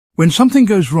When something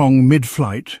goes wrong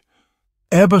mid-flight,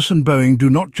 Airbus and Boeing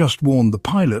do not just warn the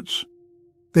pilots,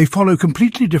 they follow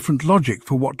completely different logic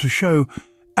for what to show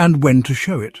and when to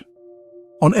show it.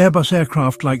 On Airbus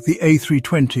aircraft like the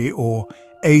A320 or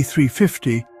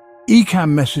A350, ECAM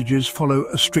messages follow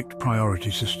a strict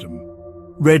priority system.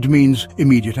 Red means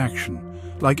immediate action,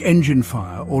 like engine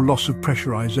fire or loss of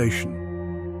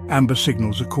pressurization. Amber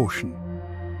signals a caution.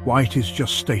 White is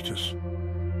just status.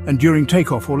 And during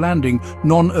takeoff or landing,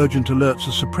 non-urgent alerts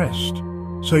are suppressed,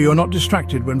 so you're not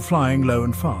distracted when flying low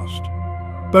and fast.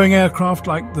 Boeing aircraft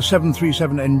like the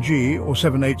 737NG or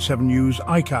 787 use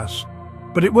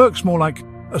EICAS, but it works more like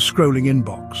a scrolling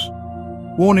inbox.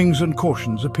 Warnings and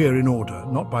cautions appear in order,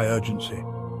 not by urgency.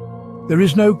 There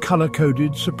is no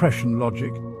color-coded suppression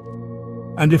logic.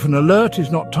 And if an alert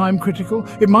is not time-critical,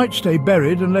 it might stay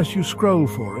buried unless you scroll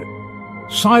for it.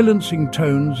 Silencing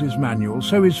tones is manual,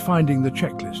 so is finding the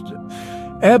checklist.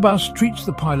 Airbus treats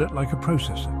the pilot like a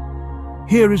processor.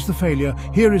 Here is the failure,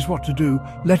 here is what to do,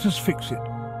 let us fix it.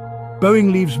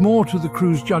 Boeing leaves more to the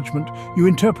crew's judgment. You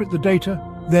interpret the data,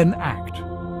 then act.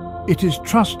 It is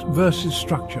trust versus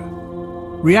structure.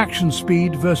 Reaction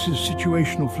speed versus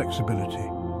situational flexibility.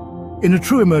 In a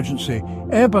true emergency,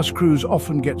 Airbus crews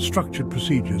often get structured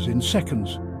procedures in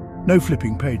seconds, no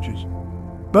flipping pages.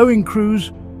 Boeing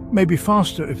crews may be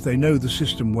faster if they know the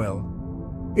system well.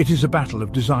 It is a battle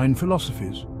of design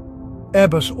philosophies.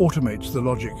 Airbus automates the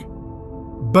logic.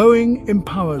 Boeing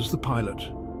empowers the pilot.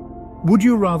 Would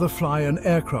you rather fly an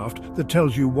aircraft that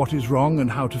tells you what is wrong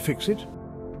and how to fix it?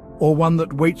 Or one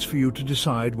that waits for you to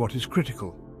decide what is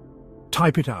critical?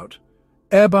 Type it out.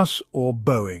 Airbus or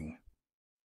Boeing?